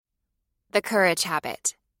The Courage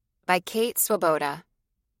Habit by Kate Swoboda.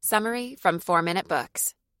 Summary from 4-Minute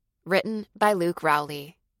Books. Written by Luke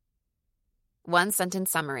Rowley. One-sentence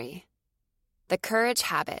summary. The Courage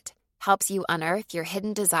Habit helps you unearth your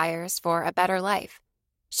hidden desires for a better life,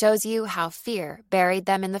 shows you how fear buried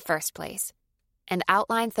them in the first place, and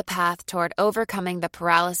outlines the path toward overcoming the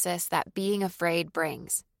paralysis that being afraid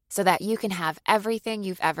brings, so that you can have everything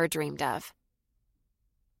you've ever dreamed of.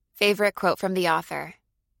 Favorite quote from the author.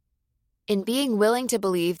 In being willing to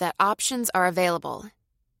believe that options are available,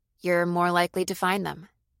 you're more likely to find them.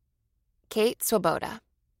 Kate Swoboda.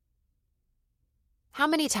 How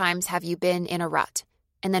many times have you been in a rut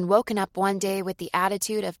and then woken up one day with the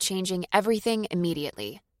attitude of changing everything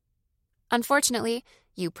immediately? Unfortunately,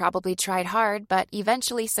 you probably tried hard but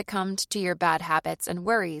eventually succumbed to your bad habits and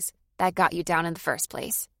worries that got you down in the first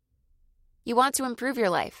place. You want to improve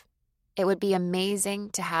your life. It would be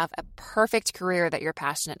amazing to have a perfect career that you're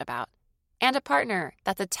passionate about, and a partner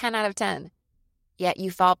that's a 10 out of 10. Yet you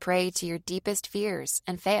fall prey to your deepest fears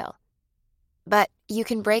and fail. But you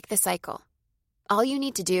can break the cycle. All you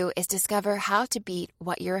need to do is discover how to beat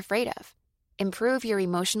what you're afraid of, improve your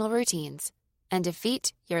emotional routines, and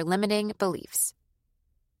defeat your limiting beliefs.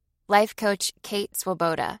 Life coach Kate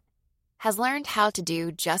Swoboda has learned how to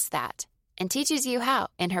do just that and teaches you how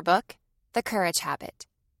in her book, The Courage Habit: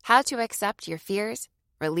 How to Accept Your Fears,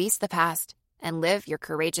 Release the Past, and Live Your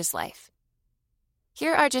Courageous Life.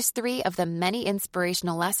 Here are just 3 of the many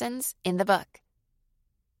inspirational lessons in the book.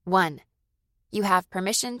 1. You have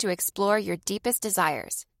permission to explore your deepest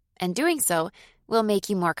desires, and doing so will make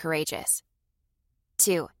you more courageous.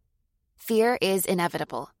 2. Fear is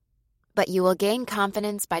inevitable, but you will gain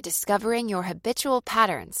confidence by discovering your habitual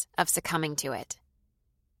patterns of succumbing to it.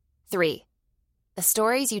 3. The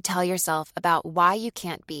stories you tell yourself about why you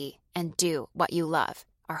can't be and do what you love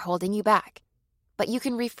are holding you back, but you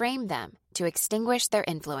can reframe them to extinguish their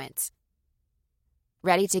influence.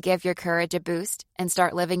 Ready to give your courage a boost and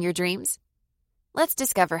start living your dreams? Let's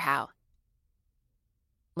discover how.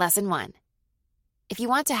 Lesson 1. If you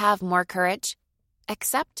want to have more courage,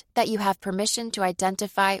 accept that you have permission to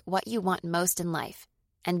identify what you want most in life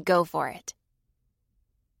and go for it.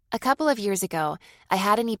 A couple of years ago, I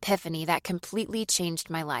had an epiphany that completely changed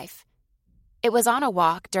my life. It was on a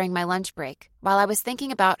walk during my lunch break while I was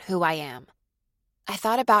thinking about who I am. I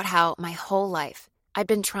thought about how my whole life I'd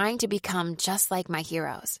been trying to become just like my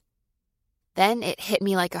heroes. Then it hit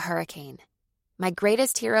me like a hurricane. My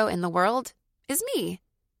greatest hero in the world is me.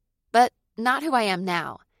 But not who I am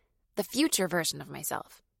now, the future version of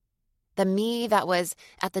myself. The me that was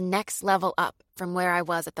at the next level up from where I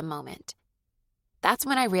was at the moment. That's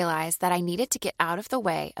when I realized that I needed to get out of the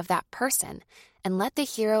way of that person and let the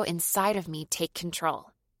hero inside of me take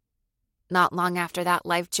control. Not long after that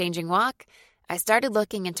life-changing walk, I started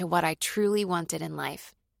looking into what I truly wanted in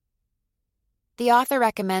life. The author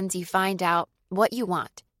recommends you find out what you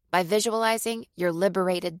want by visualizing your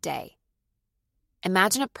liberated day.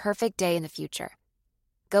 Imagine a perfect day in the future.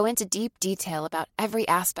 Go into deep detail about every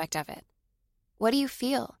aspect of it. What do you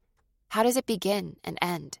feel? How does it begin and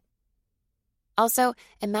end? Also,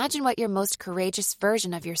 imagine what your most courageous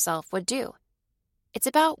version of yourself would do. It's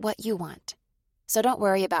about what you want, so don't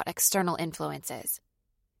worry about external influences.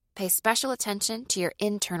 Pay special attention to your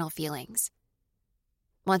internal feelings.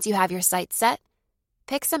 Once you have your sights set,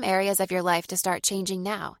 pick some areas of your life to start changing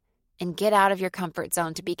now and get out of your comfort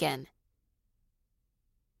zone to begin.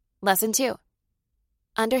 Lesson 2.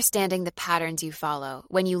 Understanding the patterns you follow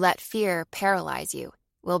when you let fear paralyze you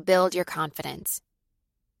will build your confidence.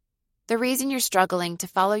 The reason you're struggling to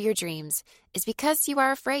follow your dreams is because you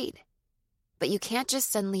are afraid. But you can't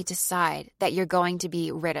just suddenly decide that you're going to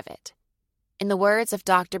be rid of it. In the words of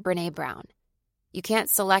Dr. Brené Brown, you can't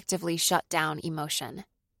selectively shut down emotion.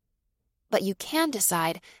 But you can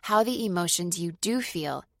decide how the emotions you do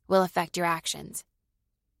feel will affect your actions.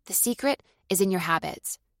 The secret is in your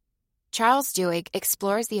habits. Charles Duhigg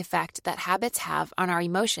explores the effect that habits have on our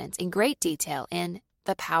emotions in great detail in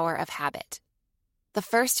The Power of Habit. The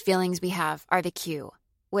first feelings we have are the cue,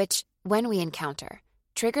 which, when we encounter,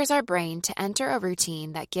 triggers our brain to enter a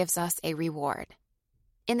routine that gives us a reward.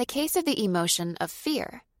 In the case of the emotion of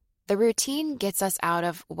fear, the routine gets us out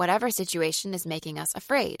of whatever situation is making us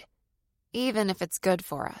afraid, even if it's good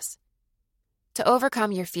for us. To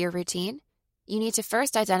overcome your fear routine, you need to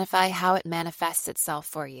first identify how it manifests itself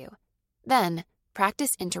for you. Then,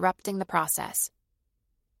 practice interrupting the process.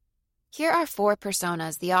 Here are 4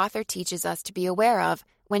 personas the author teaches us to be aware of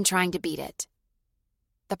when trying to beat it: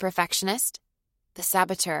 the perfectionist, the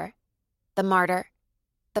saboteur, the martyr,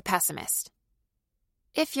 the pessimist.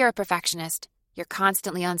 If you're a perfectionist, You're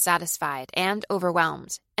constantly unsatisfied and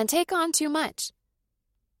overwhelmed and take on too much.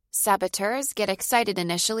 Saboteurs get excited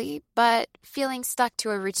initially, but feeling stuck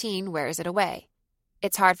to a routine wears it away.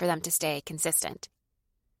 It's hard for them to stay consistent.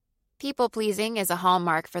 People-pleasing is a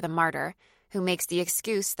hallmark for the martyr, who makes the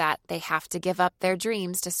excuse that they have to give up their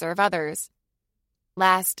dreams to serve others.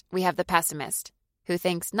 Last, we have the pessimist, who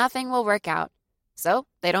thinks nothing will work out, so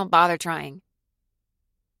they don't bother trying.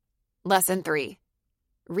 Lesson 3.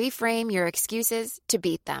 Reframe your excuses to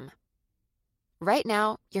beat them. Right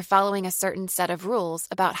now, you're following a certain set of rules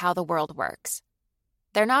about how the world works.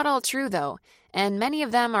 They're not all true, though, and many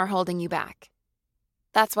of them are holding you back.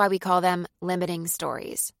 That's why we call them limiting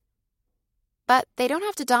stories. But they don't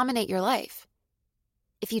have to dominate your life.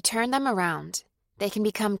 If you turn them around, they can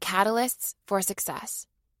become catalysts for success.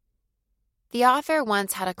 The author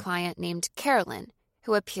once had a client named Carolyn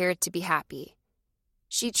who appeared to be happy.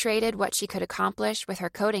 She traded what she could accomplish with her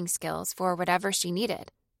coding skills for whatever she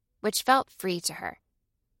needed, which felt free to her.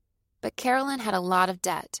 But Carolyn had a lot of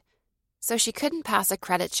debt, so she couldn't pass a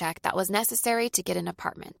credit check that was necessary to get an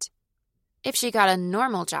apartment. If she got a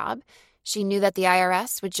normal job, she knew that the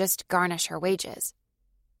IRS would just garnish her wages.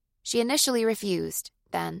 She initially refused,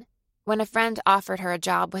 then, when a friend offered her a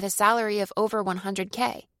job with a salary of over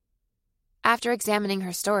 $100K. After examining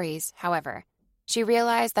her stories, however, she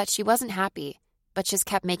realized that she wasn't happy, but just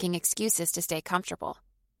kept making excuses to stay comfortable.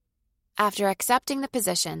 After accepting the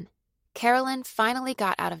position, Carolyn finally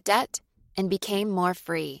got out of debt and became more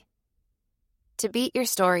free. To beat your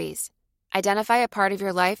stories, identify a part of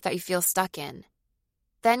your life that you feel stuck in.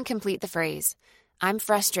 Then complete the phrase, "I'm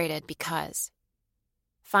frustrated because."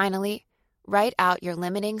 Finally, write out your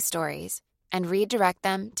limiting stories and redirect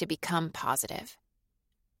them to become positive.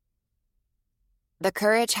 The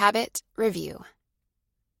Courage Habit Review.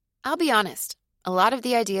 I'll be honest, a lot of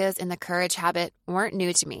the ideas in the Courage Habit weren't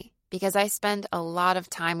new to me because I spend a lot of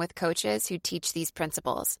time with coaches who teach these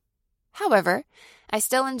principles. However, I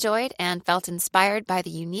still enjoyed and felt inspired by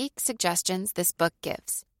the unique suggestions this book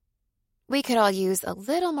gives. We could all use a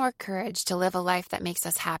little more courage to live a life that makes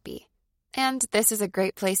us happy, and this is a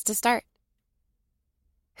great place to start.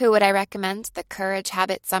 Who would I recommend the Courage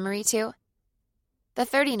Habit summary to? The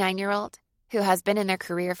 39-year-old who has been in their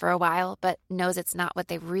career for a while but knows it's not what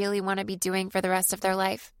they really want to be doing for the rest of their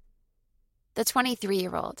life. The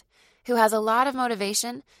 23-year-old who has a lot of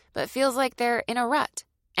motivation but feels like they're in a rut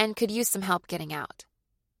and could use some help getting out.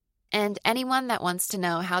 And anyone that wants to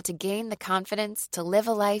know how to gain the confidence to live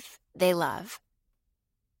a life they love.